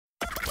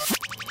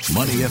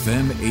Money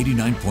FM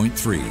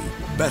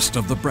 89.3, best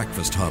of the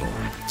breakfast huddle.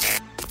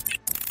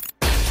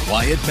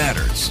 Why it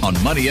matters on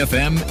Money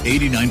FM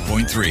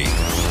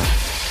 89.3.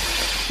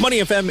 Money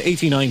FM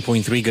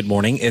 89.3, good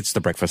morning. It's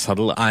the Breakfast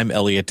Huddle. I'm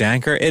Elliot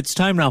Danker. It's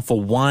time now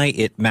for Why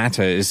It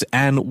Matters.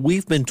 And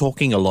we've been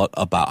talking a lot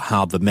about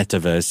how the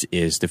metaverse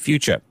is the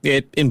future.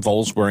 It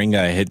involves wearing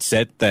a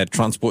headset that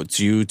transports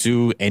you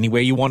to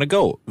anywhere you want to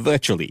go,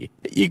 virtually.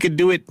 You can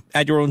do it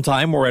at your own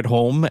time or at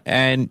home.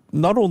 And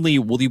not only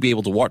will you be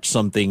able to watch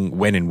something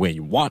when and where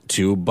you want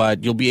to,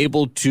 but you'll be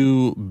able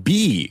to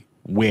be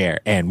where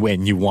and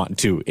when you want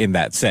to in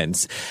that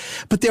sense.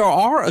 But there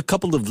are a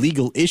couple of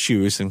legal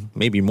issues, and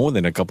maybe more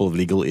than a couple of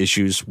legal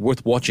issues,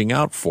 worth watching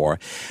out for.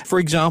 For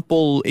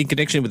example, in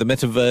connection with the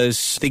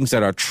metaverse, things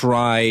that are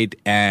tried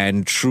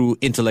and true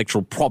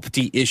intellectual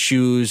property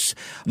issues,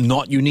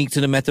 not unique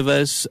to the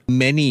metaverse.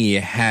 Many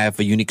have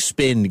a unique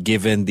spin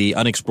given the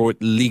unexplored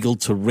legal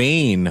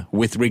terrain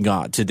with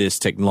regard to this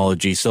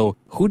technology. So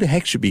who the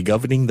heck should be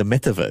governing the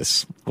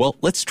metaverse? Well,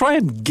 let's try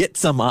and get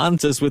some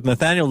answers with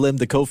Nathaniel Lim,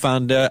 the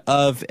co-founder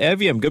of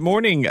Avium. Good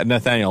morning,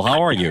 Nathaniel.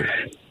 How are you?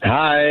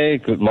 Hi,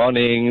 good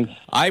morning.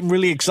 I'm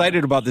really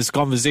excited about this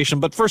conversation.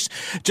 But first,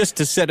 just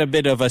to set a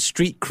bit of a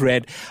street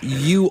cred,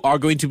 you are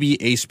going to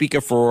be a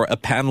speaker for a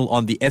panel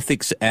on the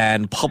ethics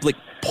and public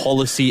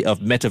policy of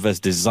metaverse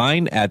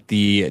design at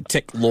the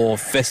Tech Law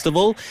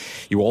Festival.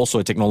 You were also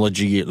a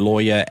technology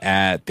lawyer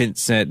at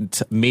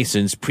Pinsent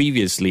Masons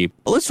previously.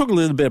 Let's talk a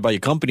little bit about your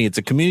company. It's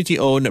a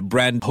community-owned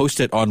brand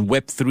hosted on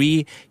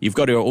Web3. You've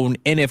got your own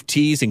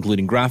NFTs,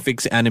 including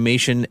graphics,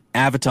 animation,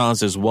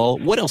 avatars as well.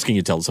 What else can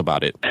you tell us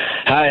about it?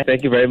 Hi,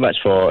 thank you very much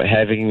for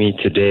having me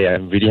today.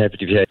 I'm really happy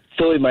to be here.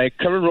 So in my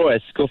current role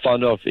as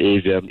co-founder of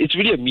Avium, it's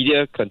really a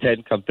media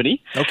content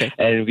company. Okay.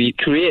 And we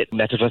create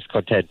metaverse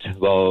content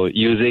while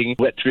using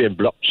Web3 and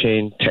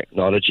blockchain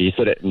technology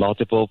so that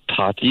multiple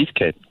parties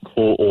can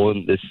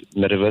co-own this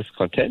metaverse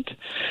content.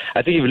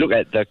 I think if you look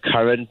at the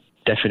current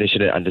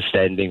definition and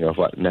understanding of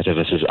what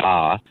metaverses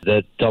are,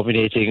 the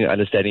dominating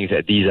understanding is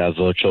that these are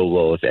virtual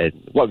worlds and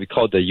what we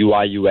call the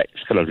UI UX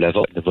kind of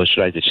level, the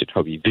virtualization,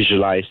 how we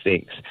visualize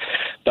things.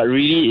 But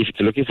really, if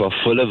you're looking for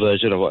a fuller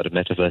version of what the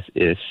metaverse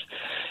is,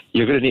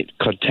 you're going to need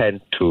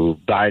content to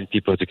bind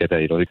people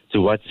together,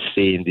 to want to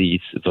stay in these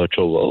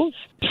virtual worlds.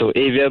 So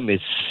Avium is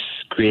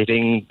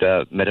creating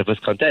the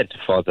metaverse content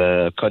for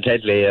the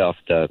content layer of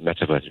the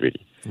metaverse,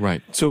 really.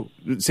 Right. So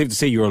safe to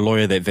say you're a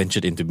lawyer that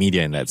ventured into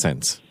media in that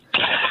sense.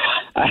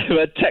 I'm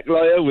a tech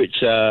lawyer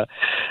which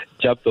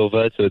jumped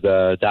over to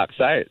the dark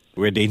side.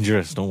 We're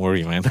dangerous, don't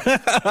worry, man.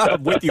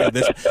 I'm with you on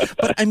this.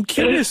 But I'm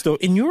curious, though,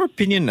 in your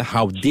opinion,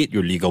 how did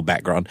your legal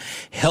background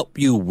help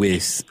you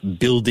with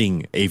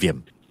building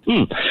Avium?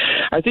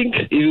 I think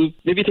you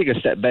maybe take a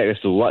step back as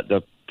to what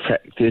the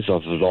practice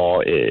of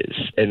law is.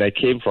 And I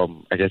came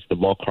from, I guess, the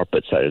more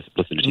corporate side as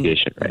opposed to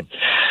litigation, right?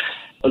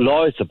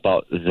 Law is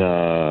about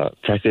the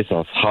practice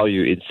of how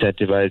you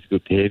incentivize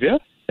good behavior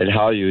and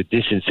how you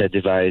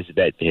disincentivize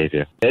bad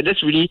behavior. And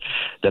that's really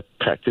the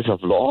practice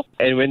of law.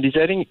 And when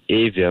designing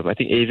Avium, I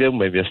think Avium,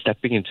 when we are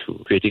stepping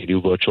into creating a new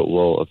virtual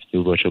world, a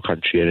new virtual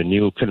country, and a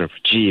new kind of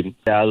regime,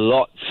 there are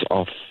lots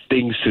of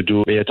things to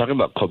do. When you're talking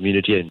about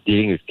community and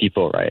dealing with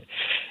people, right?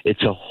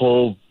 It's a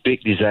whole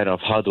big design of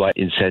how do I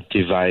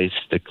incentivize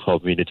the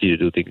community to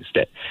do things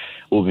that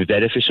will be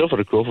beneficial for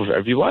the growth of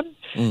everyone,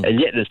 and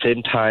yet at the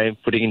same time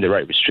putting in the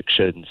right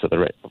restrictions or the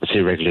right, I would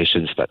say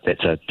regulations, but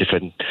that's a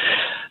different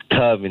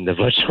term in the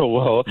virtual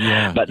world,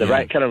 but the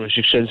right kind of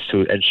restrictions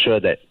to ensure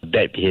that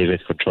bad behavior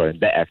is controlled and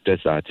bad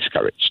actors are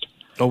discouraged.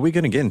 Oh, we're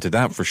going to get into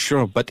that for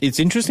sure. But it's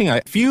interesting.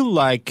 I feel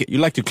like you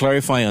like to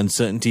clarify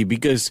uncertainty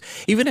because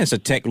even as a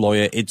tech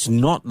lawyer, it's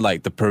not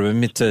like the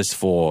perimeters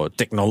for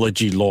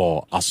technology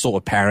law are so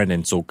apparent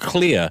and so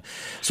clear.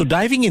 So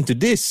diving into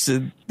this,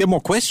 there are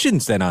more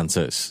questions than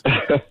answers.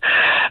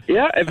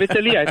 Yeah,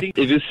 admittedly, I think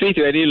if you speak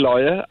to any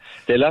lawyer,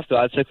 they love to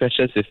answer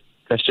questions with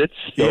questions.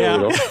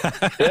 So,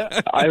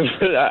 I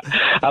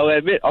will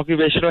admit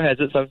occupational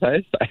hazard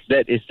sometimes, but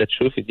that is the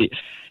truth indeed.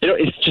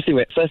 It's interesting.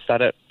 When I first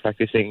started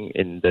practicing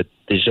in the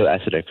digital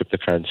asset and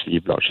cryptocurrency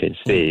blockchain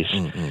space,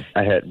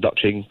 I had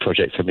blockchain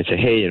projects come and say,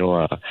 hey,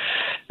 we're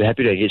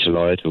happy to engage a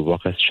lawyer to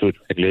walk us through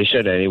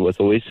regulation. And it was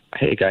always,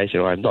 hey guys,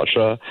 I'm not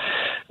sure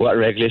what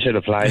regulation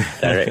applies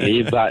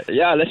directly, but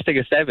yeah, let's take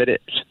a stab at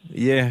it.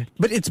 Yeah,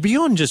 but it's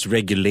beyond just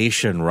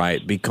regulation,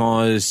 right?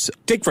 Because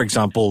take, for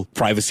example,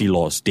 privacy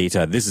laws,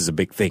 data. This is a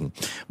big thing.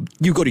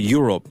 You go to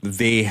Europe,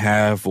 they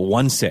have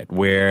one set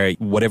where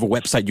whatever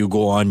website you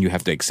go on, you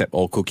have to accept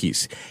all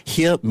cookies.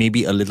 Here,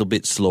 maybe a little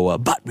bit slower,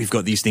 but we've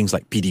got these things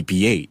like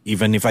PDPA.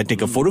 Even if I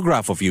take a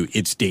photograph of you,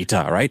 it's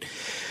data, right?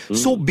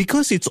 So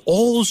because it's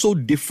all so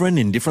different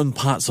in different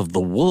parts of the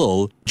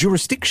world,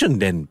 jurisdiction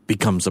then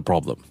becomes a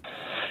problem.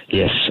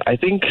 Yes, I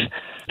think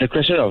the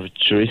question of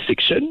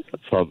jurisdiction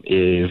from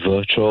a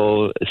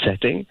virtual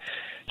setting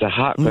It's a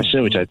hard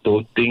question, which I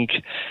don't think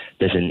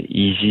there's an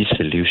easy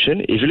solution.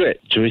 If you look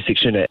at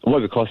jurisdiction at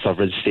what we call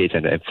sovereign states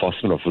and the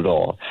enforcement of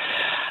law,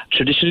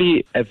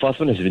 traditionally,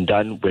 enforcement has been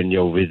done when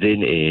you're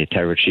within a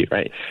territory,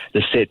 right?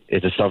 The state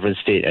is a sovereign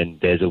state, and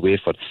there's a way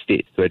for the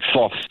state to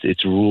enforce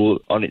its rule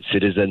on its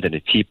citizens and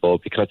its people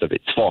because of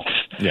its force.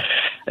 Yeah.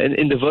 And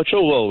in the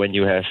virtual world, when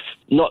you have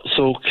not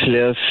so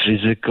clear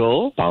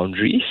physical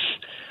boundaries,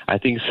 I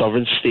think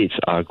sovereign states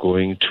are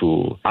going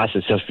to ask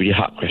themselves really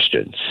hard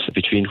questions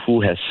between who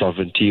has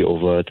sovereignty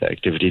over the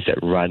activities that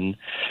run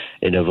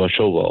in a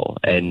virtual world.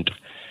 And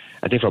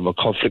I think from a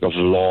conflict of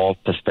law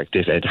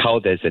perspective and how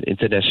there's an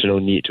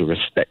international need to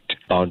respect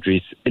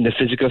boundaries in the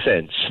physical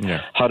sense,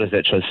 how does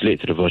that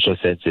translate to the virtual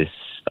sense is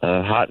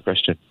a hard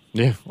question.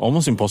 Yeah,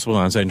 almost impossible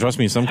to answer. And trust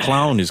me, some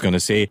clown is going to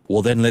say,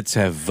 well, then let's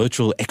have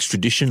virtual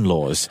extradition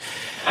laws.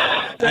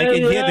 I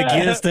can hear the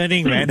gears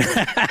turning, man.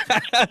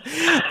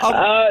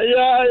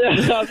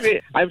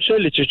 I'm sure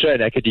literature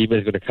and academia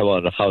is going to come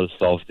out on how to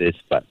solve this,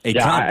 but it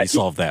can't be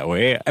solved that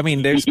way. I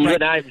mean, there's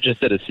even I'm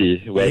interested to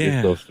see where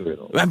this goes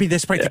to. I mean,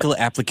 there's practical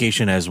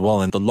application as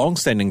well, and the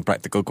long-standing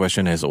practical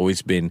question has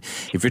always been: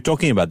 if you're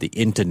talking about the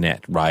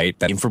internet, right,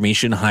 that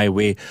information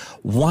highway,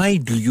 why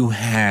do you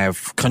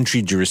have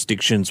country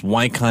jurisdictions?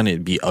 Why can't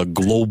it be a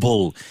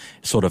global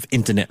sort of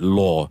internet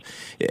law?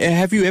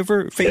 Have you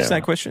ever faced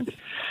that question?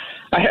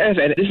 I have,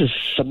 and this is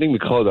something we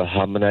call the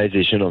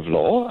harmonization of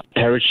law.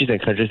 Territories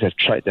and countries have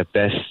tried their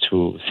best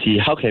to see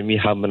how can we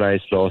harmonize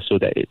law so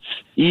that it's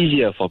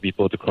easier for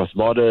people to cross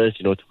borders,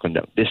 to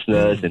conduct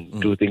business and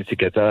do things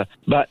together.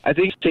 But I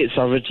think state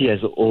sovereignty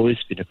has always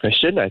been a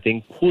question. I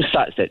think who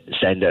starts that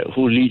standard,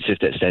 who leads with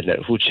that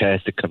standard, who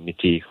chairs the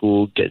committee,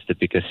 who gets the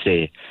biggest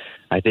say.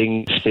 I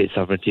think state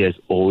sovereignty has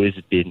always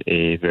been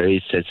a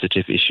very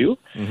sensitive issue.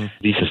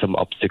 These are some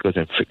obstacles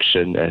and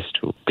friction as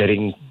to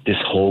getting this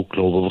whole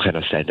global kind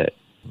of standard.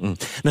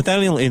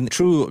 Nathaniel, in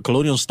true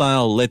colonial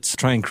style, let's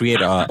try and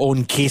create our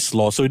own case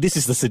law. So this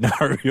is the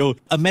scenario.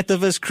 A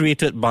metaverse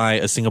created by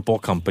a Singapore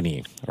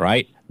company,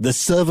 right? The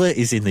server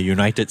is in the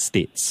United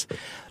States.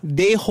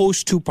 They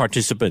host two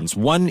participants,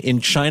 one in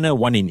China,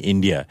 one in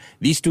India.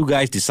 These two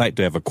guys decide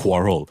to have a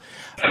quarrel.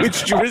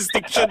 Which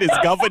jurisdiction is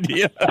governed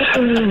here?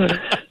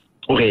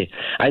 Okay,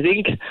 I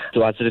think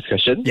to answer this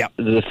question,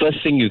 the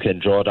first thing you can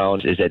draw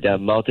down is that there are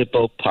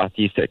multiple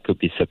parties that could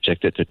be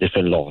subjected to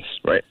different laws,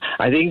 right?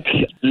 I think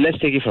let's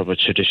take it from a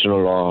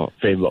traditional law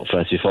framework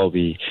first before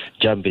we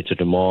jump into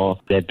the more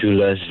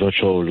nebulous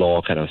virtual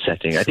law kind of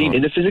setting. I think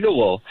in the physical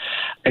world,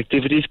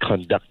 activities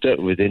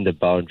conducted within the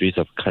boundaries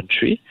of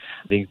country,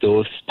 I think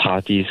those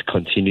parties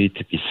continue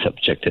to be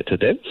subjected to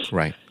them.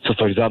 Right. So,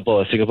 for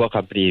example, a Singapore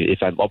company,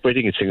 if I'm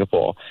operating in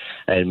Singapore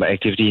and my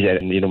activities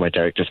and, my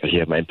directors are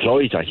here, my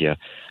employees are here,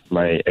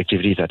 my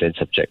activities are then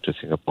subject to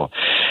Singapore.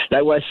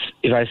 Likewise,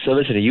 if I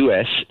service in the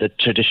US, the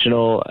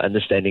traditional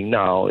understanding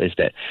now is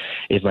that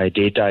if my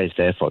data is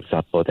there, for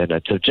example, then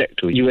I'm subject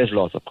to US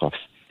laws, of course,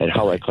 and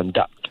how I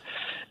conduct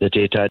the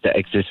data that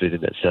exists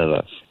within that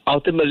server.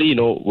 Ultimately,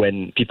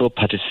 when people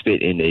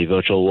participate in a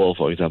virtual world,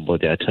 for example,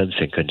 there are terms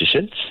and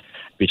conditions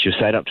which you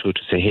sign up to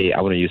say, hey, I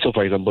want to use. So,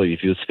 for example,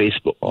 if you use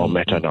Facebook or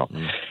Meta now,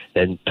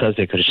 then terms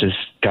and conditions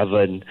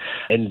govern,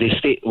 and they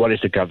state what is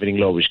the governing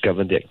law which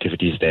govern the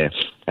activities there.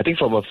 I think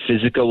from a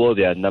physical world,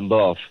 there are a number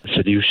of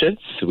solutions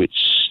which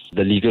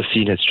the legal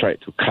scene has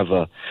tried to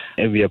cover,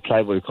 and we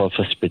apply what we call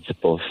first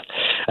principles.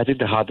 I think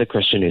the harder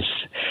question is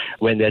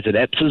when there's an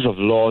absence of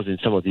laws in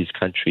some of these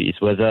countries,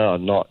 whether or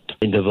not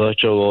in the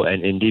virtual world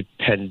an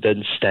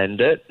independent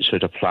standard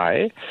should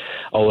apply,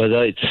 or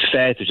whether it's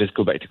fair to just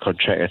go back to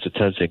contract as to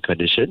terms and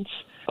conditions,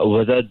 or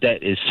whether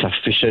that is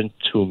sufficient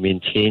to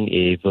maintain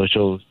a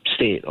virtual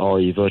state or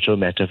a virtual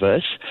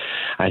metaverse.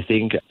 I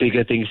think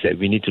bigger things that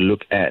we need to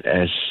look at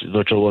as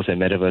virtual worlds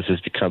and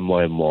metaverses become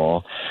more and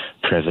more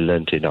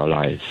prevalent in our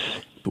lives.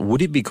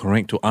 Would it be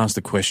correct to ask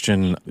the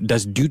question,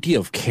 does duty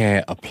of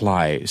care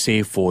apply,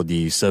 say, for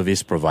the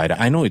service provider?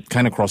 I know it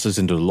kind of crosses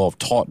into the law of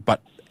tort,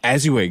 but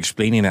as you were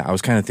explaining that, I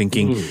was kind of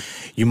thinking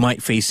you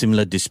might face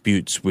similar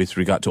disputes with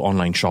regard to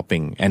online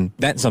shopping, and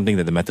that's something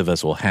that the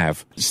metaverse will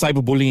have.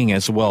 Cyberbullying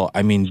as well.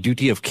 I mean,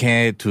 duty of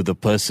care to the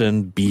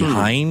person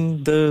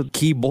behind the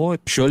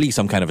keyboard. Surely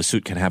some kind of a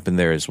suit can happen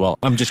there as well.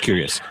 I'm just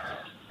curious.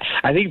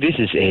 I think this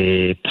is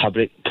a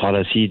public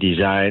policy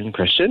design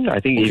question. I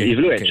think if you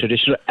look at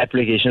traditional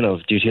application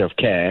of duty of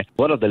care,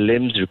 one of the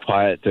limbs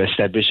required to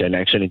establish an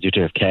action in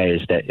duty of care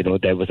is that,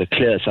 there was a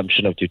clear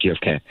assumption of duty of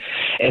care.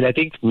 And I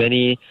think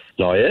many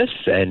lawyers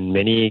and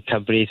many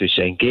companies which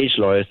engage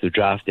lawyers to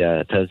draft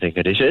their terms and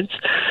conditions,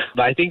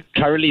 but I think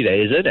currently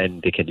there isn't,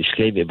 and they can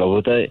disclaim it, but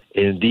whether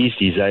in these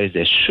designs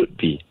there should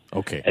be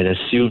an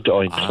assumed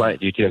or implied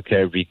duty of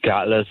care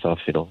regardless of,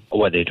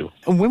 what they do.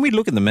 When we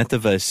look at the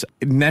metaverse,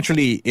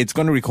 naturally, it's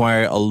going to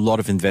require a lot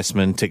of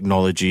investment,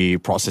 technology,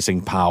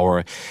 processing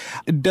power.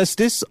 Does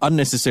this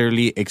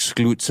unnecessarily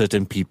exclude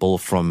certain people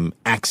from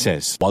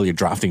access while you're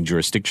drafting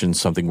jurisdictions,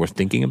 something worth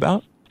thinking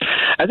about?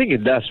 I think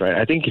it does, right?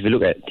 I think if you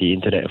look at the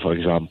internet, for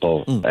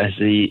example, as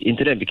the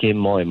internet became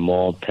more and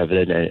more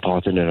prevalent and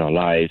important in our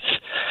lives,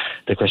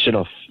 the question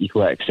of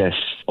equal access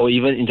or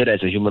even internet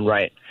as a human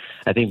right,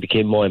 I think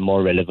became more and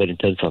more relevant in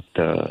terms of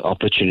the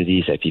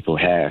opportunities that people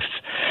have.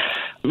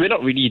 We're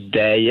not really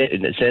there yet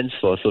in that sense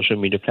for social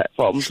media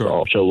platforms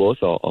or virtual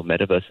worlds or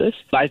metaverses.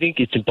 But I think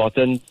it's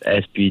important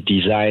as we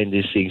design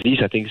these things.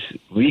 These are things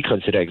we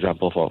consider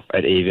example for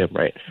at Avium,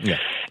 right? Yeah.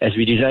 As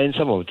we design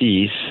some of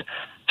these,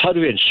 how do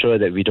we ensure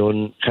that we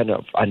don't kind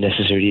of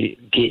unnecessarily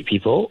gate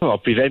people or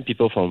prevent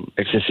people from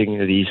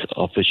accessing these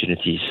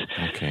opportunities?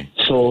 Okay.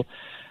 So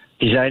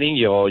designing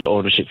your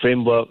ownership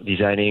framework,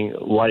 designing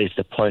what is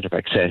the point of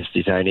access,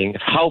 designing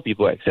how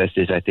people access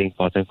this, I think,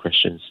 important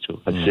questions to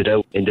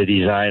consider in the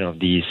design of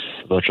these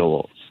virtual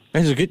worlds.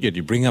 It's good that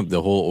you bring up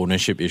the whole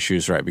ownership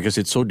issues, right? Because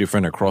it's so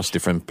different across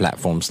different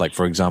platforms. Like,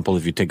 for example,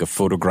 if you take a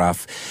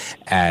photograph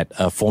at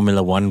a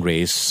Formula One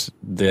race,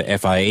 the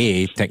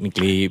FIA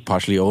technically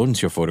partially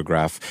owns your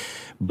photograph.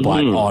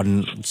 But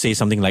on, say,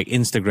 something like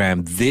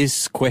Instagram,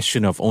 this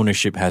question of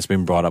ownership has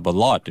been brought up a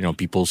lot.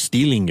 People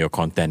stealing your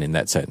content in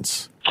that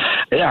sense.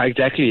 Yeah,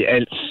 exactly.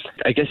 And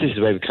I guess this is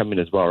where we come in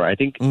as well, right? I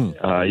think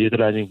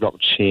utilizing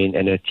blockchain,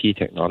 NFT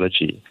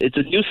technology, it's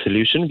a new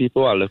solution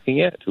people are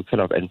looking at to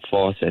kind of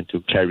enforce and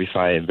to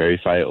clarify and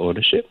verify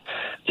ownership.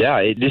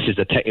 Yeah, this is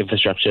the tech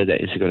infrastructure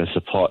that is going to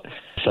support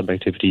some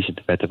activities in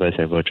the metaverse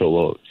and virtual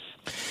worlds.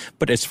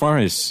 But as far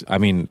as,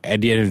 at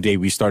the end of the day,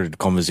 we started the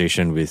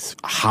conversation with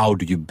how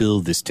do you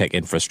build this tech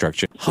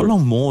infrastructure? How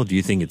long more do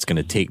you think it's going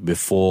to take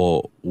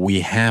before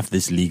we have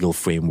this legal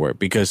framework?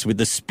 Because with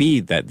the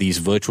speed that these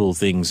virtual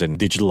things and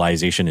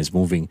digitalization is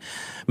moving,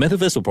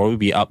 metaverse will probably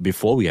be up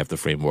before we have the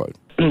framework.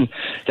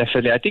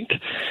 Definitely. I think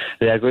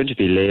there are going to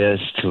be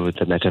layers to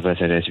the metaverse,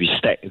 and as we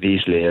stack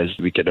these layers,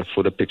 we get a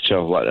fuller picture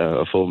of what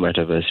a full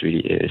metaverse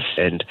really is.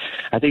 And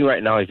I think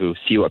right now, if you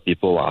see what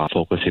people are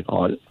focusing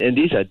on, and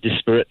these are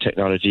disparate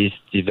technologies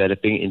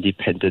developing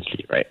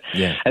independently, right?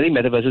 Yeah. I think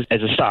metaverses,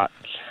 as a start,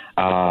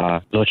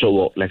 virtual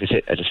world, like I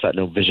said, at the start,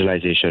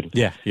 visualization.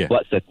 Yeah.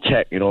 What's the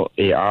tech,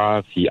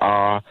 AR,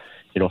 VR,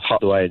 how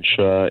do I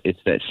ensure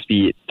internet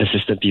speed,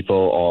 persistent people,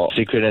 or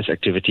synchronous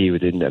activity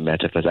within the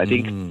metaverse? I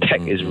think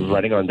tech is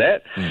running on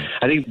that.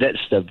 I think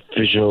that's the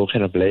visual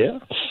kind of layer.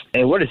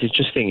 And what is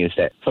interesting is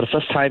that for the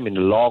first time in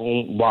a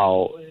long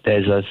while,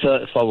 there's a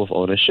third form of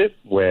ownership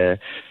where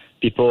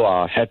people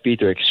are happy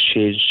to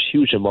exchange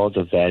huge amounts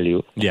of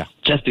value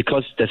just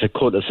because there's a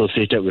code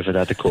associated with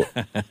another code.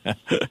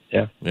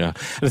 Yeah.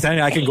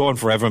 Nathaniel, I can go on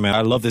forever, man.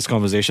 I love this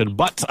conversation,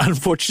 but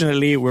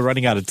unfortunately, we're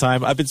running out of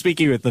time. I've been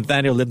speaking with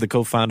Nathaniel Lim, the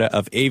co-founder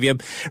of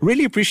Avium.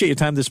 Really appreciate your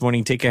time this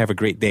morning. Take care. Have a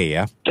great day,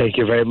 yeah? Thank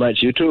you very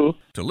much. You too.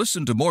 To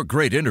listen to more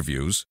great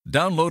interviews,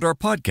 download our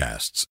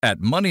podcasts at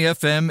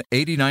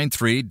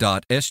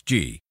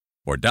moneyfm893.sg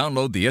or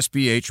download the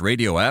SPH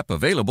radio app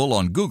available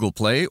on Google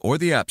Play or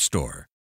the App Store.